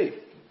outside the city.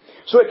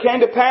 So it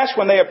came to pass,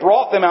 when they had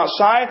brought them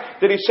outside,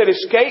 that he said,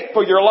 "Escape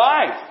for your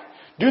life.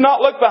 Do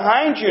not look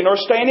behind you, nor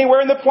stay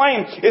anywhere in the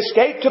plain.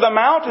 Escape to the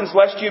mountains,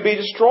 lest you be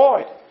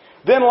destroyed."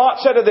 Then Lot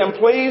said to them,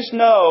 "Please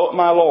no,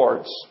 my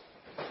lords."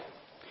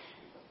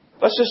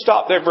 Let's just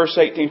stop there at verse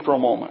 18 for a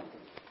moment.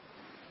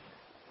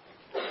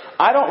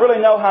 I don't really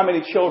know how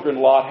many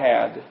children Lot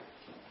had.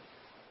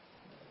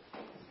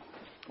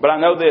 But I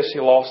know this,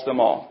 he lost them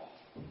all.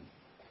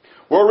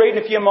 We'll read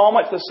in a few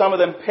moments that some of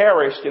them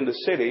perished in the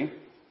city.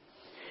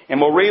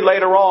 And we'll read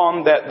later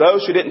on that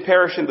those who didn't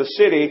perish in the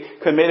city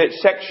committed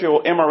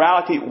sexual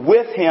immorality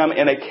with him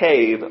in a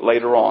cave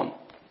later on.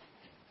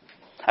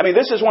 I mean,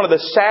 this is one of the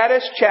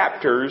saddest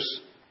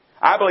chapters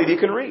I believe you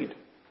can read.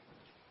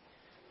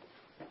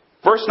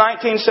 Verse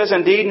 19 says,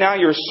 "Indeed, now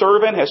your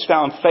servant has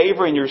found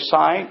favor in your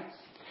sight.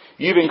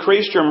 You've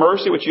increased your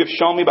mercy, which you have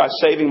shown me by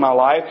saving my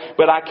life.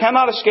 But I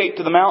cannot escape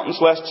to the mountains,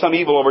 lest some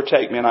evil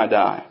overtake me and I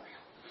die.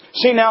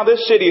 See, now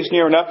this city is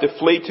near enough to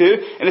flee to,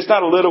 and it's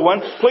not a little one.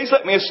 Please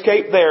let me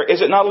escape there.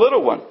 Is it not a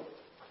little one?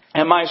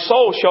 And my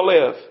soul shall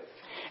live."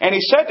 And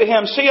he said to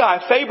him, "See, I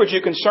have favored you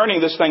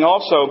concerning this thing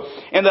also,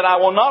 and that I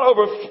will not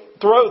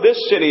overthrow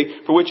this city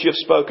for which you have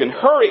spoken.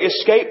 Hurry,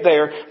 escape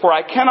there, for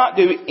I cannot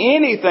do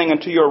anything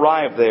until you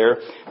arrive there."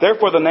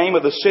 Therefore the name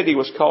of the city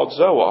was called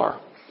Zoar.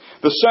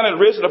 The sun had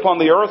risen upon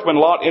the earth when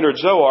Lot entered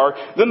Zoar.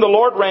 Then the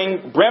Lord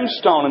rained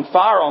brimstone and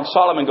fire on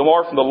Sodom and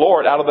Gomorrah from the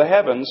Lord out of the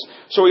heavens.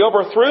 So he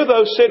overthrew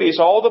those cities,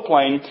 all the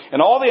plain,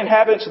 and all the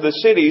inhabitants of the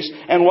cities,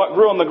 and what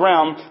grew on the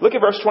ground. Look at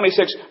verse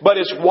 26. But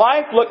his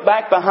wife looked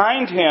back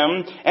behind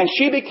him, and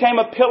she became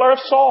a pillar of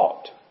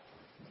salt.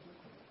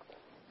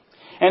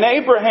 And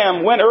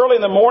Abraham went early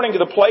in the morning to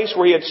the place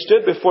where he had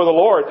stood before the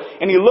Lord.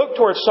 And he looked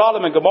toward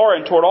Sodom and Gomorrah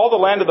and toward all the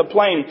land of the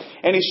plain.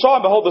 And he saw,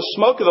 and behold, the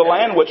smoke of the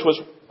land which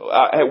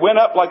went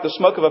up like the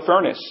smoke of a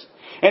furnace.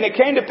 And it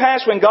came to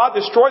pass, when God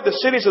destroyed the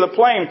cities of the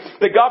plain,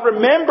 that God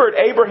remembered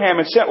Abraham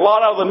and sent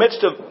Lot out of the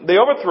midst of the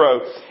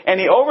overthrow. And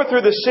he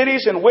overthrew the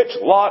cities in which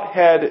Lot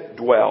had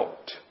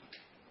dwelt.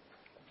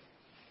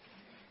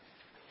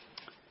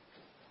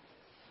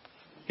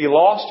 He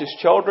lost his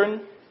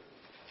children.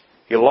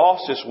 He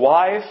lost his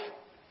wife.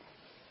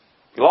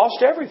 He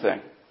lost everything.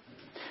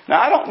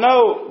 Now, I don't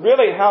know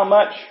really how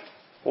much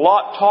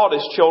Lot taught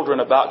his children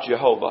about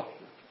Jehovah.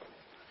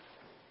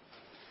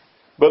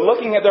 But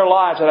looking at their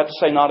lives, I'd have to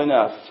say not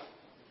enough.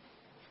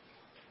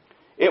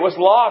 It was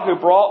Lot who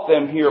brought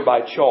them here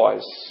by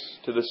choice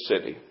to the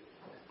city.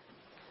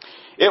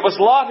 It was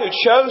Lot who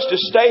chose to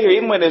stay here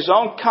even when his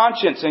own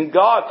conscience and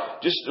God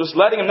just was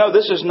letting him know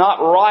this is not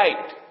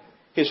right.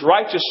 His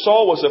righteous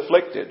soul was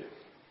afflicted.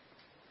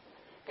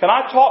 Can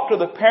I talk to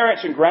the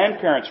parents and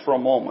grandparents for a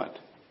moment?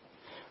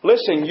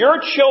 Listen, your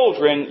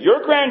children,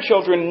 your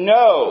grandchildren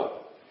know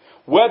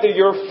whether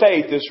your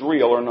faith is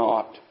real or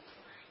not.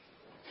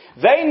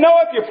 They know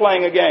if you're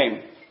playing a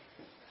game.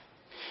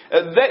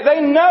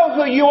 They know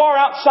who you are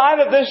outside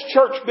of this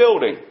church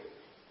building,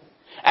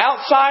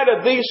 outside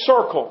of these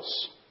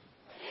circles.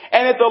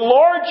 And if the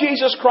Lord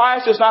Jesus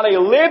Christ is not a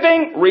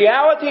living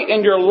reality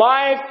in your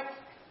life,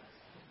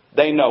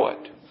 they know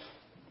it.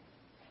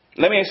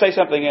 Let me say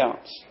something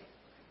else.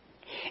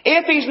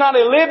 If He's not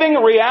a living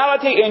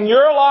reality in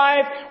your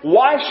life,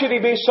 why should He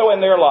be so in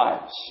their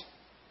lives?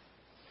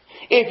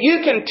 If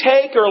you can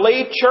take or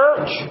leave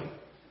church,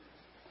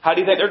 how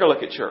do you think they're going to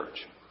look at church?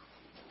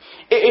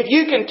 If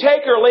you can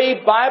take or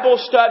leave Bible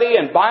study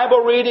and Bible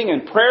reading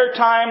and prayer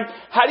time,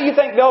 how do you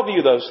think they'll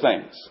view those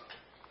things?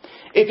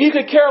 If you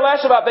could care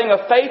less about being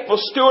a faithful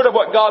steward of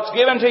what God's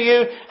given to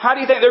you, how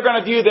do you think they're going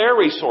to view their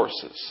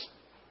resources?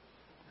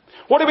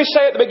 What did we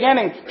say at the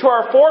beginning? To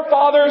our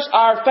forefathers,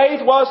 our faith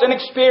was an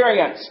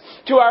experience.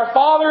 To our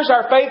fathers,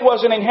 our faith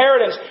was an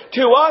inheritance.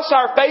 To us,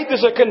 our faith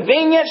is a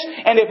convenience.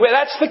 And if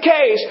that's the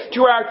case,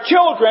 to our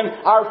children,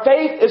 our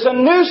faith is a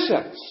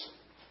nuisance.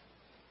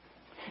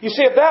 You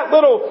see, if that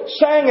little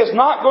saying is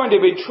not going to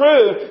be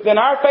true, then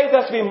our faith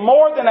has to be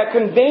more than a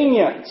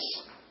convenience.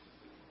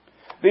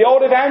 The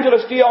old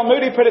evangelist D.L.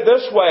 Moody put it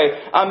this way: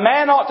 a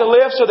man ought to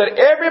live so that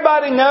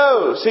everybody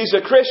knows he's a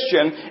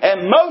Christian,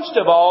 and most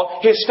of all,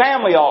 his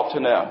family ought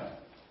to know.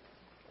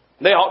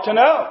 They ought to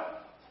know.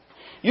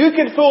 You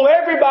can fool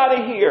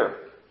everybody here.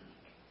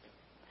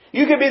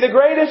 You can be the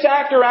greatest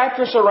actor,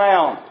 actress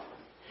around.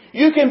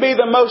 You can be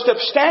the most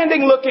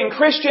upstanding looking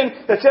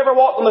Christian that's ever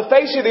walked on the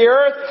face of the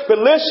earth. But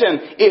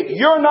listen, if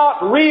you're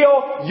not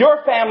real,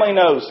 your family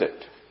knows it.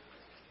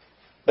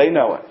 They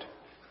know it.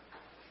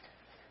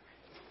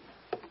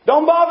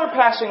 Don't bother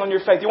passing on your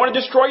faith. You want to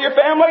destroy your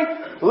family?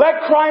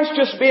 Let Christ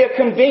just be a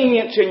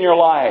convenience in your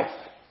life.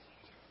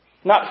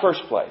 Not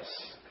first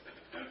place.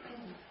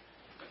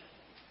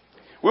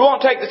 We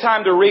won't take the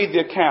time to read the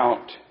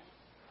account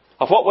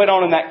of what went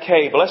on in that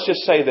cave, but let's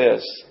just say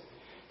this.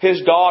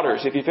 His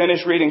daughters, if you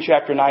finish reading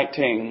chapter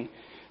 19,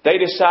 they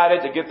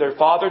decided to get their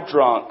father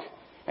drunk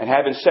and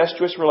have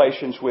incestuous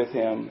relations with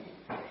him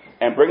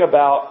and bring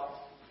about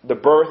the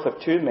birth of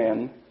two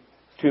men,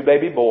 two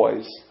baby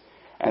boys,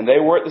 and they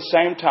were at the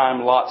same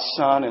time Lot's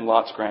son and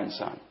Lot's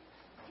grandson.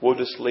 We'll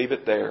just leave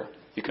it there.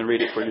 You can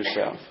read it for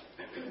yourself.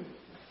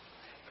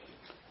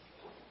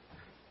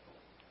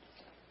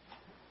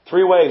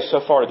 3 ways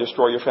so far to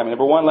destroy your family.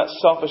 Number 1, let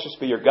selfishness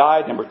be your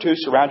guide. Number 2,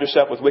 surround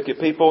yourself with wicked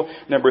people.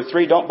 Number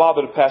 3, don't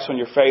bother to pass on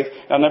your faith.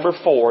 Now, number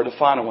 4, the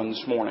final one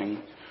this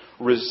morning.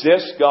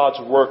 Resist God's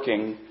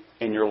working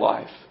in your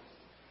life.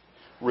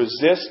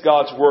 Resist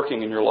God's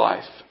working in your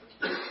life.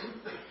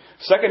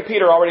 2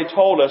 Peter already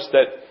told us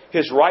that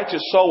his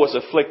righteous soul was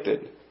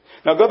afflicted.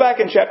 Now go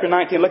back in chapter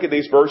 19, look at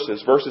these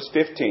verses. Verses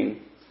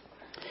 15.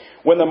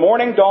 When the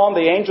morning dawned,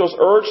 the angels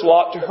urged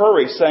Lot to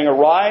hurry, saying,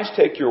 Arise,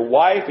 take your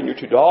wife and your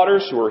 2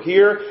 daughters who are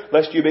here,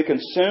 lest you be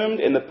consumed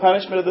in the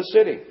punishment of the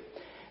city.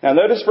 Now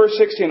notice verse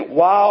 16.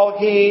 While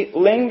he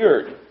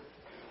lingered,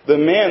 the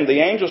men, the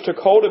angels, took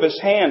hold of his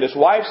hand, his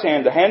wife's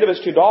hand, the hand of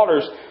his 2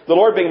 daughters, the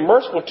Lord being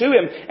merciful to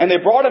him, and they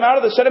brought him out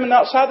of the settlement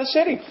outside the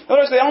city.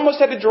 Notice they almost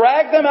had to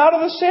drag them out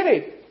of the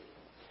city.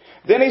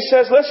 Then he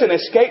says, listen,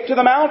 escape to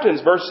the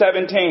mountains, verse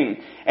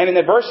 17. And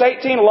in verse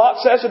 18,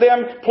 Lot says to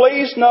them,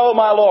 Please know,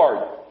 my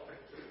Lord.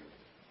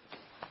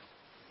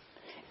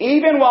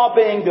 Even while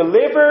being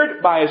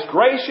delivered by His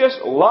gracious,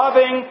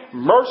 loving,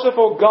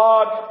 merciful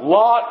God,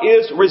 Lot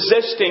is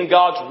resisting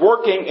God's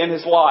working in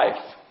his life.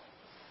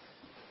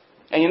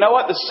 And you know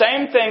what? The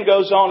same thing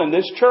goes on in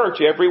this church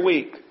every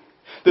week.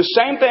 The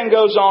same thing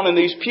goes on in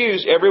these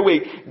pews every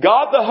week.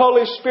 God the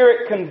Holy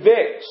Spirit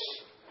convicts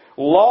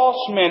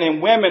lost men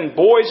and women,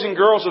 boys and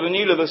girls of the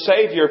need of the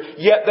Savior,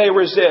 yet they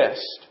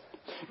resist.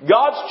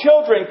 God's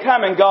children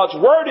come and God's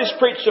Word is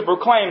preached to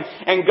proclaim.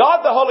 And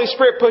God the Holy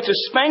Spirit puts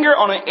His finger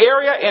on an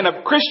area in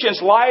a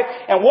Christian's life.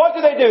 And what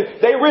do?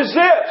 They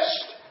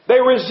resist. They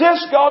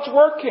resist God's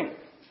working.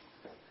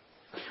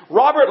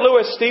 Robert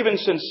Louis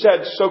Stevenson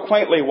said so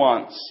quaintly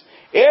once,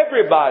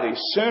 Everybody,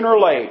 sooner or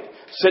late,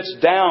 sits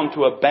down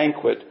to a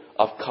banquet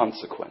of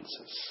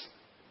consequences.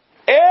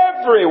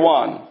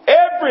 Everybody,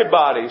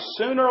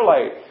 sooner or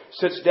late,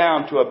 sits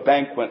down to a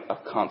banquet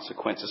of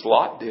consequences.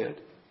 Lot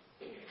did.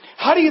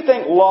 How do you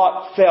think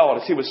Lot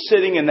felt as he was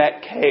sitting in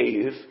that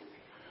cave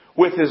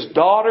with his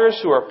daughters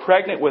who are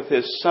pregnant with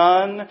his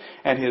son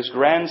and his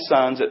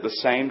grandsons at the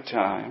same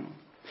time?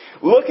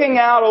 Looking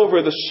out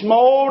over the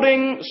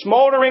smoldering,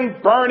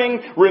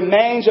 burning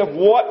remains of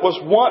what was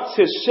once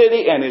his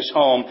city and his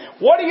home.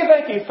 What do you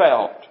think he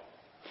felt?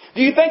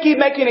 Do you think he'd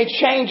make any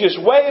changes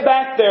way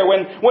back there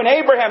when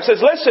Abraham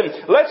says, listen,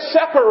 let's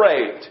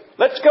separate.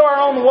 Let's go our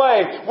own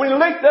way. When he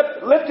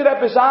lifted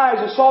up his eyes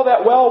and saw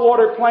that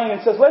well-watered plain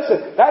and says,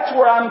 listen, that's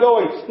where I'm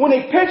going. When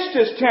he pitched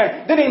his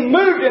tent, then he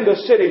moved into the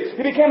city.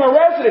 He became a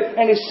resident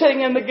and he's sitting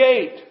in the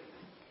gate.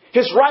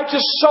 His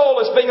righteous soul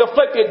is being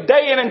afflicted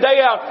day in and day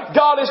out.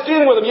 God is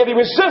dealing with him, yet he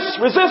resists.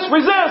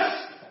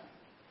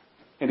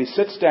 And he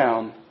sits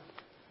down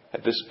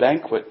at this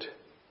banquet.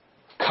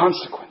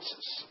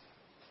 Consequences.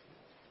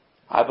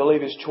 I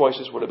believe his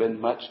choices would have been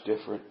much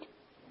different.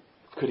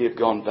 Could he have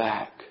gone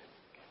back?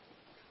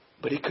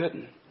 But he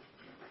couldn't.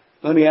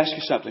 Let me ask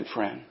you something,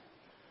 friend.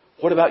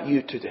 What about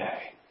you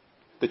today?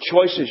 The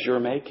choices you're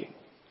making.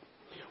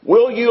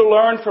 Will you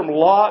learn from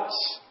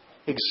Lot's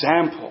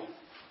example?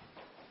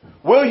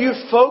 Will you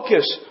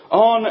focus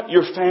on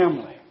your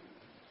family?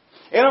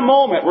 In a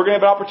moment, we're going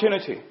to have an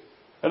opportunity.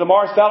 And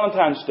tomorrow's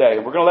Valentine's Day.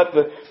 We're going to let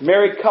the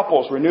married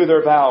couples renew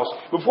their vows.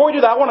 Before we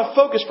do that, I want to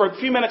focus for a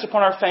few minutes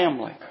upon our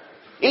family.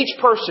 Each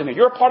person,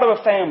 you're a part of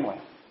a family.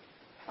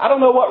 I don't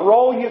know what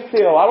role you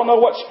fill. I don't know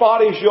what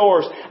spot is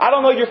yours. I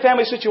don't know your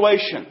family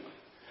situation.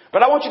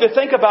 But I want you to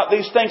think about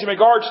these things in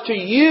regards to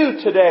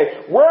you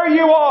today, where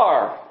you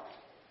are.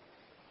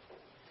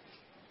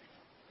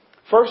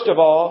 First of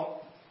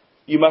all,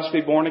 you must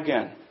be born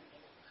again.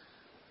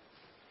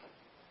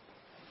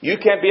 You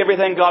can't be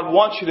everything God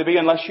wants you to be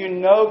unless you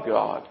know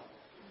God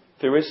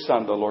through His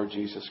Son, the Lord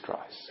Jesus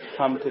Christ.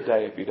 Come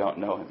today if you don't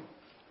know Him.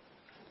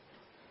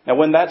 Now,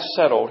 when that's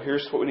settled,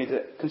 here's what we need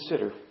to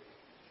consider.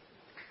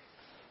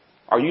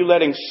 Are you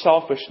letting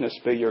selfishness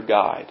be your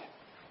guide?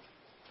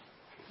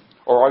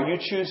 Or are you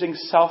choosing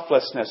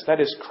selflessness? That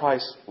is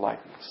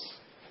Christ-likeness.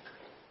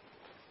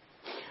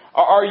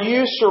 Are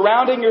you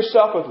surrounding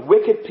yourself with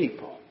wicked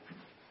people?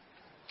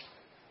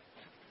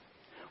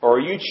 Or are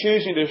you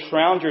choosing to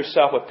surround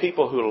yourself with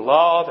people who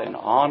love and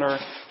honor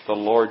the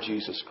Lord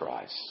Jesus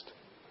Christ?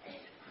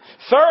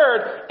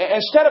 Third,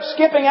 instead of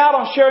skipping out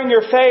on sharing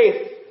your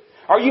faith,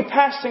 are you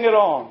passing it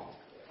on?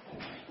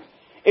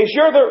 Is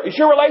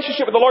your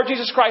relationship with the Lord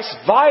Jesus Christ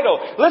vital?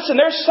 Listen,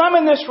 there's some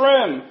in this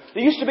room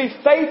that used to be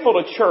faithful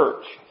to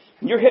church.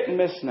 You're hit and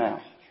miss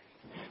now.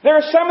 There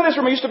are some of this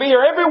room who used to be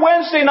here every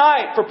Wednesday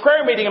night for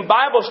prayer meeting and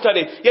Bible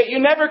study, yet you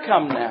never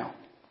come now.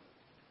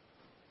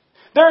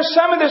 There are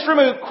some in this room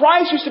who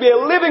Christ used to be a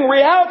living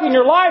reality in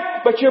your life,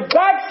 but you're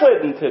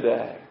backslidden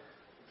today.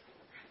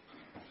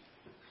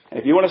 And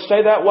if you want to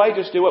stay that way,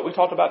 just do what we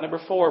talked about number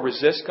 4.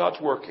 Resist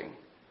God's working.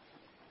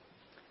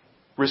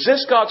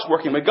 Resist God's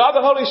working. When God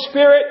the Holy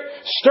Spirit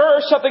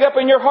stirs something up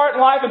in your heart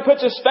and life and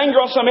puts His finger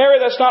on some area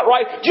that's not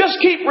right, just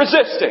keep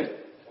resisting.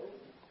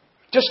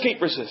 Just keep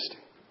resisting.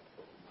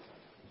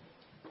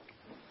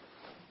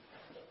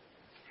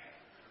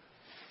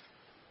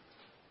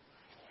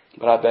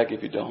 But I beg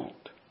if you don't.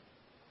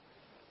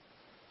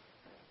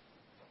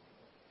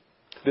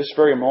 This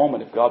very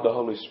moment, if God the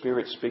Holy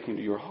Spirit is speaking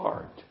to your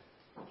heart,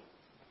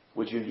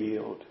 would you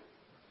yield?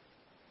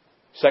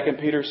 2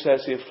 Peter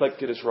says the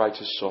afflicted is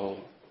righteous soul.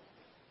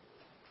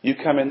 You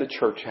come in the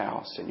church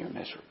house and you're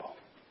miserable.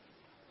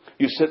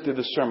 You sit through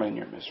the sermon and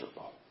you're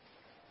miserable.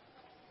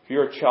 If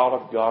you're a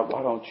child of God,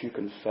 why don't you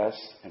confess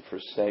and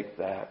forsake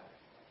that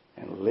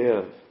and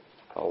live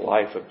a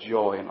life of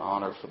joy and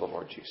honor for the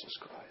Lord Jesus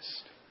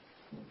Christ?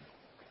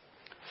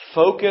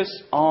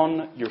 Focus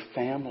on your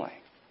family.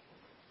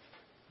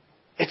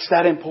 It's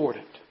that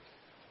important.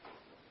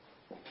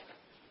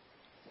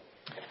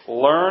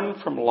 Learn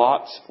from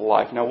Lot's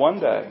life. Now one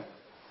day,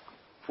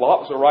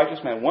 Lot was a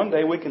righteous man. One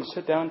day we can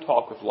sit down and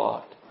talk with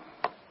Lot.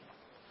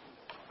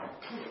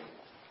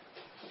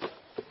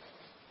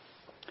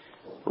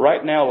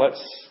 Right now,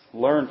 let's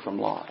learn from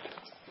Lot.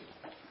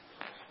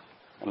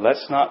 And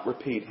let's not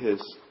repeat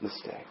his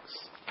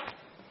mistakes.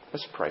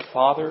 Let's pray.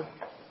 Father,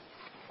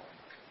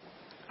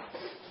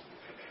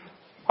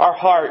 our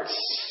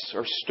hearts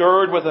are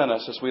stirred within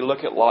us as we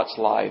look at Lot's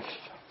life.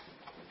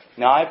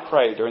 Now I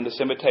pray during this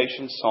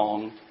invitation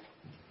song,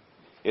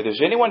 if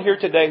there's anyone here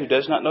today who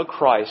does not know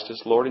Christ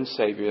as Lord and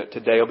Savior,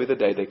 today will be the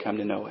day they come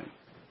to know Him.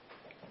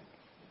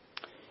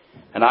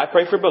 And I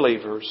pray for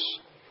believers,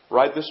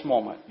 right this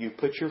moment, you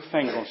put your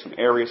finger on some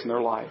areas in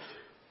their life.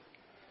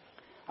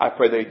 I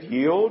pray they'd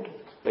yield,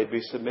 they'd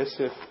be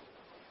submissive,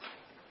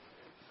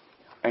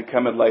 and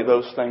come and lay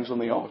those things on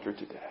the altar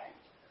today.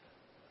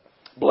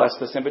 Bless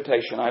this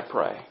invitation, I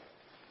pray,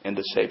 in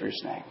the Savior's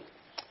name.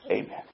 Amen.